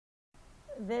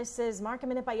This is Market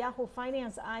Minute by Yahoo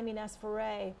Finance. I'm Ines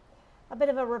Ferre. A bit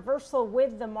of a reversal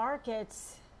with the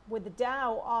markets, with the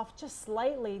Dow off just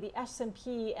slightly, the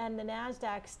S&P and the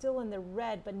Nasdaq still in the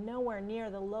red, but nowhere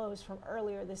near the lows from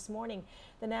earlier this morning.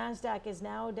 The Nasdaq is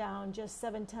now down just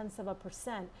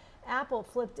 0.7%. Apple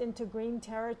flipped into green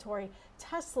territory.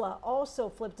 Tesla also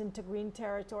flipped into green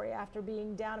territory after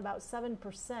being down about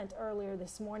 7% earlier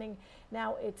this morning.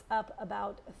 Now it's up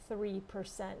about 3%.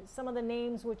 Some of the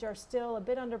names which are still a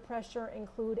bit under pressure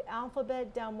include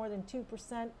Alphabet, down more than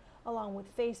 2%, along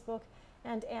with Facebook,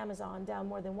 and Amazon down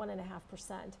more than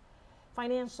 1.5%.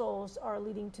 Financials are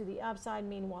leading to the upside,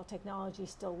 meanwhile technology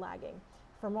is still lagging.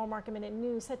 For more Market Minute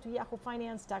news, head to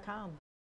yahoofinance.com.